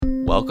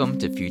Welcome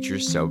to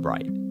Futures So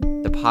Bright,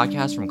 the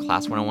podcast from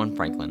Class 101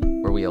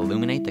 Franklin, where we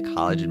illuminate the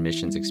college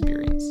admissions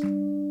experience.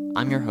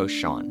 I'm your host,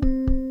 Sean,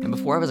 and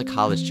before I was a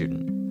college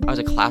student, I was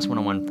a Class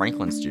 101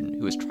 Franklin student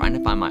who was trying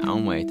to find my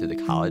own way through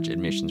the college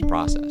admissions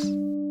process.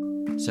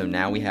 So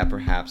now we have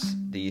perhaps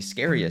the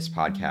scariest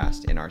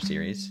podcast in our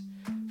series.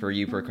 For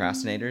you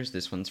procrastinators,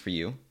 this one's for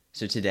you.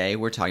 So today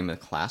we're talking with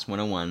Class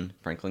 101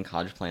 Franklin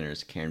College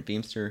planners Karen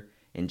Feemster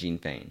and Jean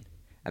Fain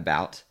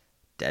about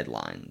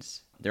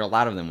deadlines. There are a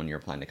lot of them when you're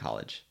applying to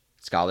college.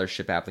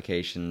 Scholarship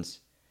applications,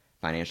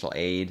 financial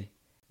aid.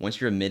 Once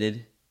you're admitted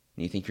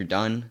and you think you're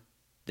done,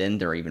 then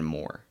there are even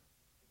more.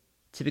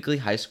 Typically,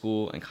 high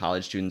school and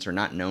college students are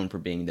not known for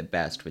being the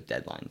best with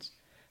deadlines.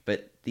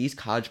 But these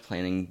college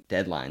planning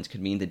deadlines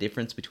could mean the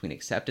difference between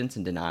acceptance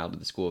and denial to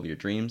the school of your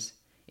dreams,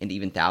 and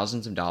even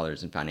thousands of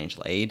dollars in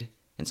financial aid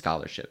and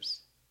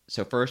scholarships.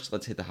 So first,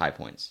 let's hit the high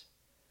points.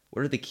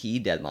 What are the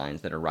key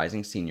deadlines that a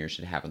rising senior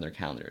should have on their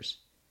calendars?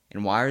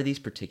 And why are these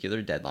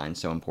particular deadlines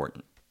so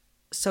important?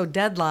 So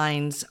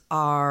deadlines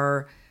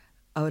are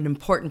an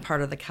important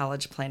part of the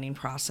college planning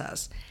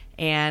process,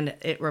 and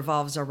it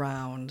revolves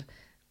around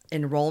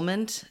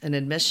enrollment and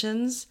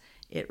admissions.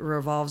 It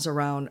revolves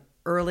around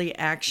early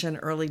action,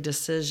 early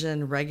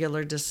decision,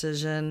 regular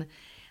decision,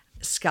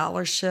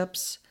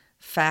 scholarships,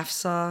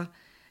 FAFSA,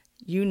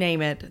 you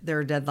name it, there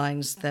are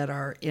deadlines that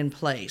are in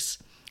place.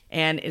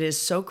 And it is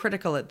so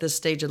critical at this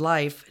stage of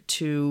life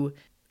to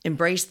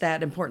embrace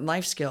that important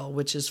life skill,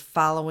 which is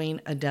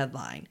following a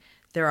deadline.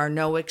 There are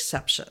no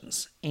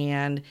exceptions.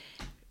 And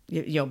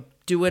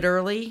do it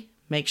early.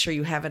 Make sure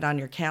you have it on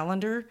your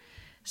calendar.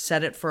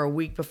 Set it for a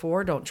week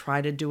before. Don't try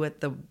to do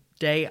it the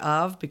day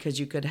of, because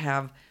you could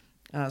have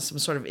some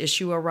sort of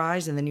issue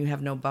arise and then you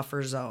have no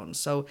buffer zone.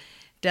 So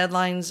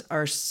deadlines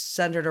are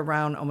centered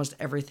around almost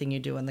everything you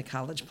do in the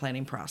college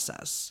planning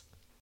process.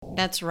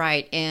 That's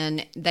right,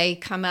 and they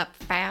come up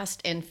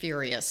fast and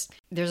furious.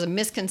 There's a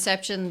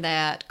misconception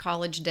that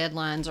college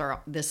deadlines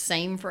are the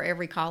same for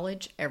every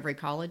college. Every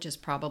college is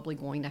probably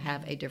going to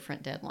have a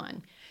different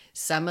deadline.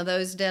 Some of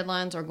those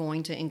deadlines are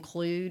going to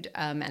include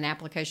an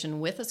application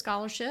with a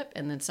scholarship,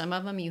 and then some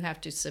of them you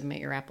have to submit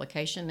your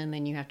application and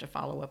then you have to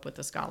follow up with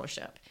a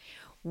scholarship.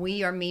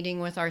 We are meeting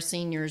with our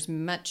seniors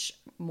much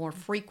more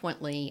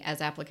frequently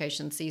as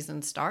application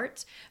season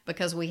starts,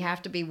 because we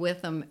have to be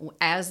with them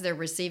as they're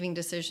receiving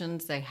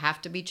decisions. They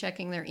have to be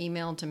checking their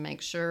email to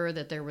make sure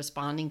that they're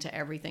responding to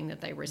everything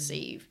that they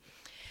receive.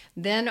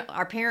 Then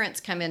our parents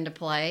come into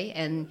play,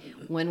 and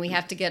when we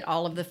have to get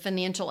all of the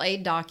financial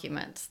aid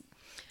documents.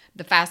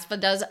 The FAFSA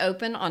does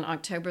open on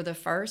October the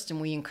 1st,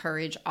 and we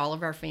encourage all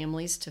of our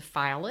families to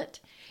file it.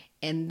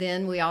 And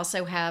then we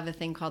also have a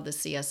thing called the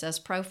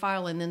CSS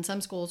profile, and then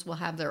some schools will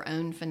have their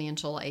own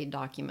financial aid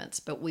documents.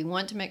 But we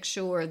want to make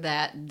sure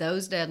that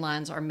those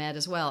deadlines are met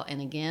as well.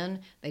 And again,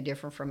 they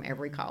differ from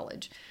every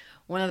college.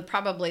 One of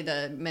probably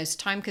the most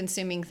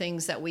time-consuming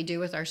things that we do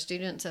with our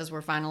students as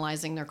we're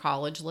finalizing their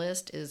college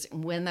list is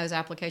when those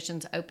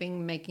applications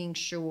open, making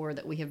sure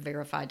that we have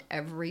verified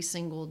every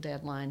single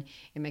deadline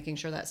and making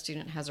sure that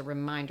student has a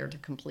reminder to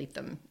complete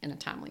them in a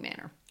timely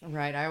manner.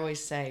 Right. I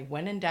always say,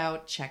 when in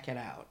doubt, check it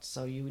out.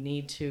 So you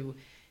need to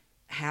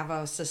have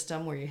a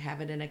system where you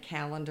have it in a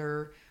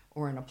calendar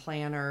or in a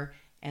planner,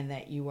 and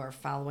that you are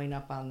following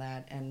up on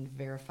that and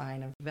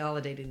verifying and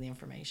validating the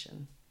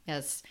information.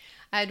 Yes.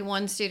 I had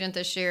one student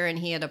this year, and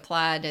he had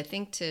applied, I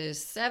think, to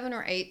 7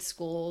 or 8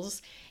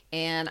 schools.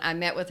 And I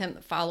met with him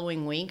the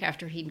following week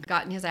after he'd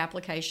gotten his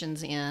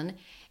applications in.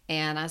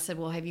 And I said,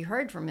 well, have you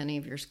heard from any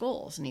of your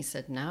schools? And he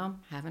said, no,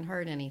 haven't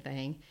heard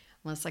anything.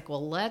 I was like,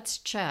 well, let's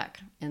check.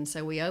 And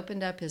so we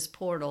opened up his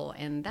portal,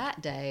 and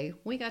that day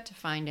we got to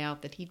find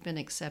out that he'd been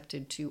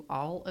accepted to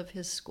all of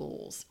his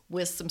schools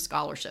with some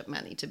scholarship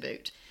money to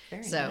boot.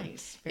 Very so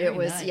nice. It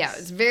was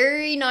a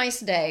very nice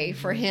day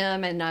for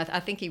him, and I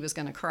think he was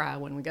going to cry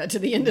when we got to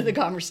the end of the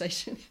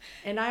conversation.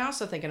 And I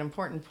also think an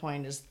important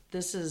point is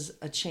this is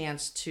a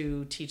chance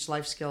to teach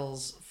life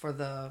skills for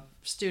the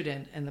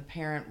student and the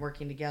parent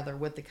working together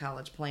with the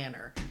college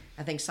planner.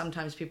 I think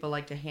sometimes people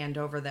like to hand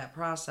over that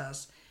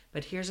process,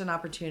 but here's an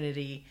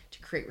opportunity to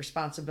create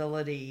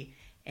responsibility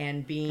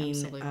and being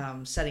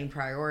setting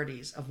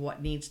priorities of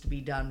what needs to be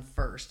done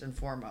first and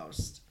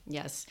foremost.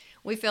 Yes,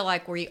 we feel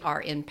like we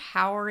are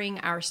empowering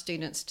our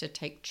students to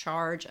take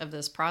charge of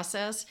this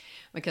process,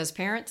 because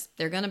parents,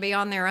 they're going to be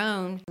on their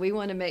own. We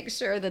want to make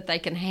sure that they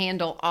can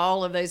handle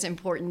all of those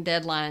important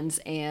deadlines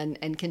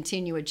and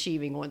continue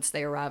achieving once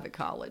they arrive at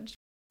college.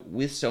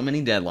 With so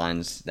many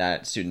deadlines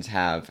that students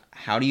have,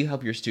 how do you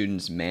help your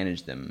students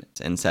manage them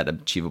and set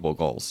achievable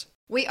goals?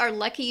 We are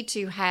lucky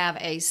to have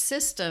a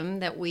system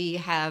that we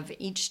have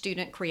each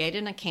student create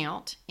an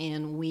account,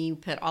 and we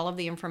put all of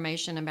the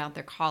information about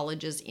their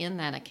colleges in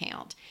that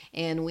account,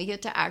 and we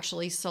get to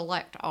actually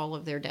select all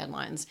of their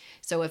deadlines.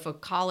 So if a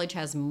college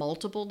has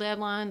multiple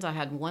deadlines, I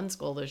had one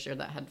school this year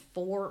that had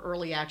 4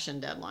 early action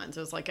deadlines.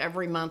 It was like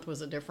every month was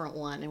a different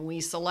one, and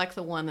we select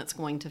the one that's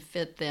going to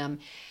fit them,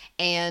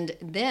 and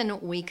then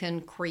we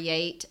can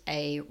create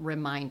a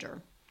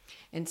reminder.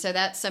 And so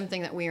that's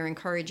something that we are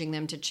encouraging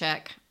them to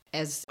check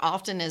as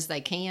often as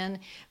they can,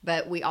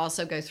 but we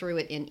also go through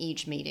it in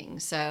each meeting.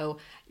 So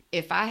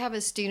if I have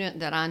a student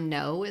that I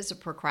know is a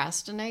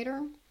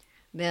procrastinator,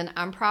 then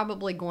I'm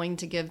probably going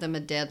to give them a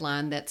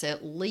deadline that's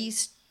at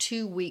least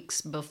 2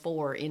 weeks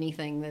before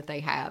anything that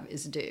they have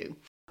is due.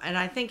 And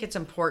I think it's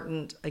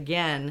important,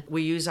 again,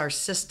 we use our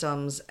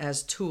systems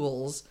as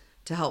tools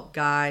to help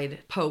guide,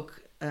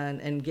 poke,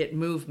 and get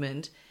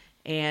movement.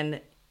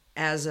 And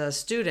as a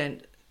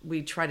student,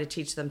 we try to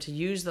teach them to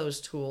use those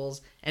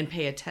tools and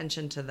pay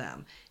attention to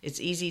them.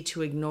 It's easy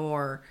to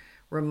ignore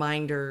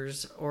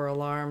reminders or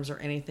alarms or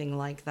anything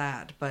like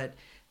that, but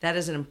that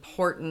is an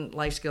important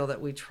life skill that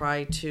we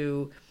try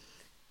to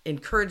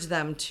encourage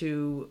them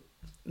to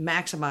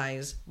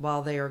maximize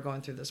while they are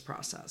going through this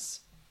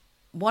process.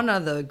 One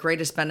of the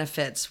greatest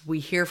benefits we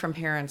hear from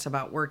parents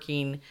about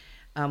working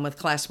with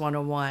Class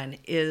 101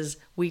 is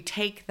we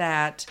take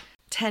that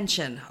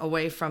tension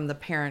away from the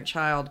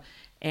parent-child,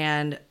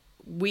 and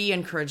we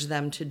encourage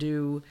them to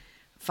do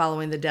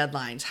following the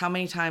deadlines. How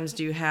many times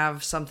do you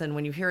have something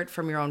when you hear it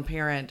from your own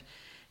parent,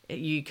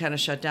 you kind of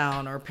shut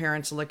down, or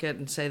parents look at it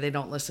and say they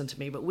don't listen to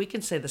me? But we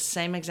can say the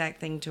same exact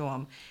thing to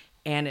them,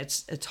 and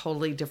it's a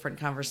totally different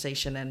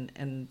conversation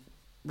and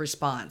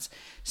response.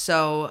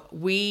 So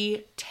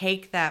we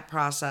take that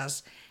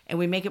process and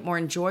we make it more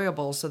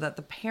enjoyable so that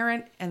the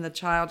parent and the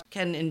child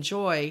can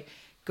enjoy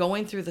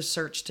going through the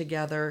search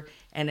together,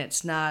 and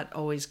it's not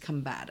always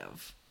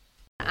combative.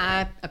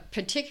 I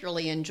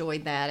particularly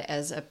enjoyed that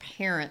as a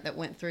parent that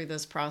went through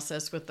this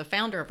process with the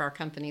founder of our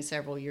company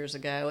several years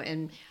ago.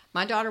 And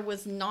my daughter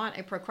was not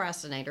a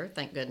procrastinator,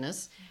 thank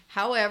goodness.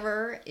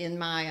 However, in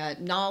my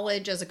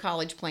knowledge as a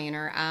college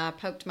planner, I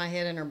poked my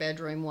head in her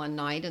bedroom one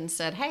night and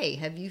said, "Hey,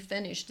 have you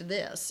finished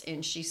this?"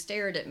 And she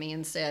stared at me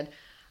and said,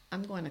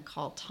 "I'm going to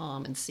call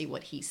Tom and see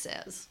what he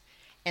says."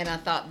 And I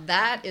thought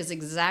that is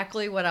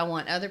exactly what I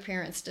want other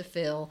parents to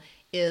feel,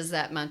 is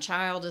that my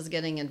child is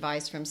getting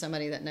advice from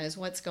somebody that knows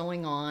what's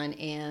going on,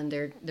 and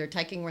they're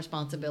taking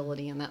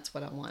responsibility, and that's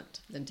what I want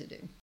them to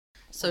do.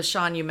 So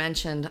Sean, you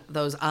mentioned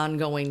those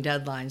ongoing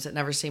deadlines that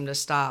never seem to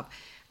stop.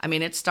 I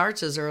mean, it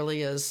starts as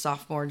early as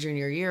sophomore,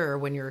 junior year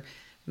when you're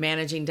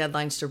managing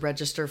deadlines to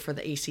register for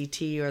the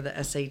ACT or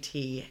the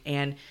SAT.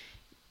 And,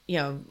 you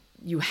know,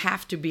 you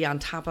have to be on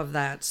top of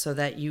that so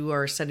that you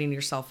are setting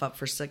yourself up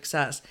for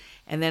success.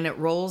 And then it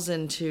rolls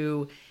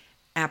into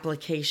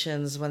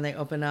applications when they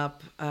open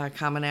up.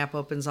 Common App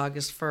opens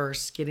August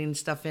 1st, getting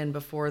stuff in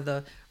before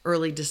the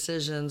early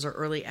decisions or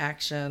early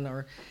action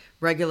or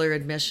regular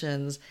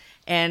admissions.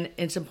 And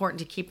it's important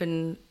to keep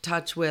in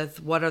touch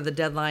with what are the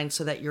deadlines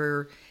so that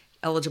you're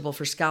eligible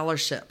for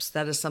scholarships.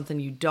 That is something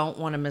you don't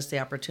want to miss the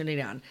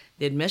opportunity on.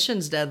 The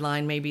admissions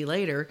deadline may be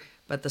later,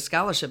 but the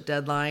scholarship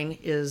deadline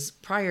is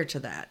prior to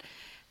that.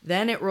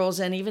 Then it rolls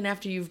in even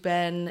after you've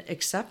been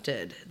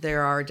accepted.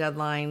 There are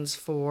deadlines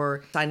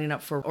for signing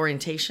up for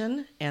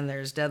orientation, and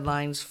there's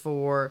deadlines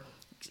for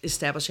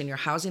establishing your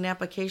housing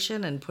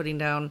application and putting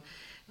down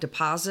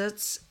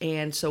deposits.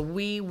 And so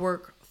we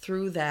work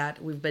through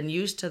that. We've been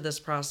used to this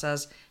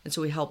process, and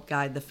so we help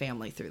guide the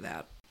family through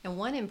that. And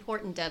one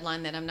important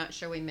deadline that I'm not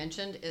sure we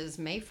mentioned is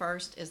May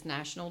 1st is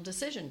National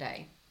Decision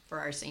Day for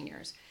our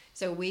seniors.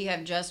 So we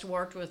have just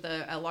worked with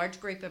a large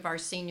group of our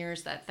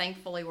seniors that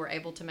thankfully were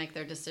able to make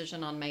their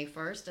decision on May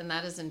 1st. And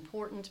that is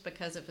important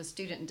because if a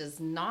student does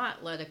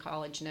not let a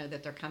college know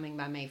that they're coming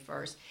by May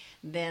 1st,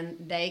 then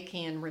they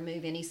can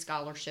remove any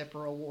scholarship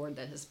or award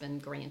that has been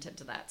granted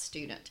to that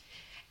student.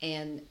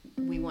 And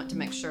we want to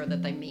make sure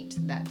that they meet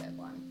that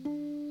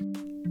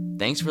deadline.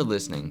 Thanks for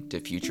listening to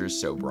Futures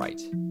So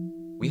Bright.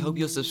 We hope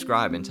you'll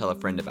subscribe and tell a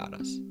friend about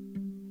us.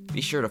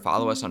 Be sure to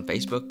follow us on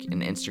Facebook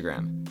and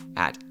Instagram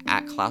at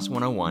Class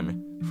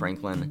 101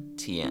 Franklin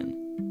TN.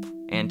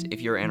 And if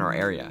you're in our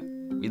area,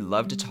 we'd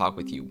love to talk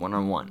with you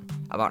one-on-one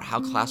about how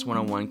Class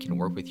 101 can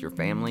work with your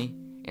family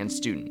and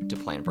student to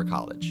plan for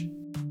college.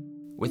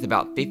 With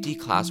about 50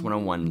 Class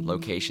 101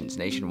 locations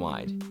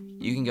nationwide,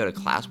 you can go to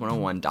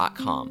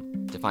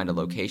class101.com to find a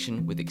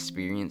location with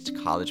experienced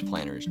college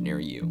planners near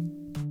you.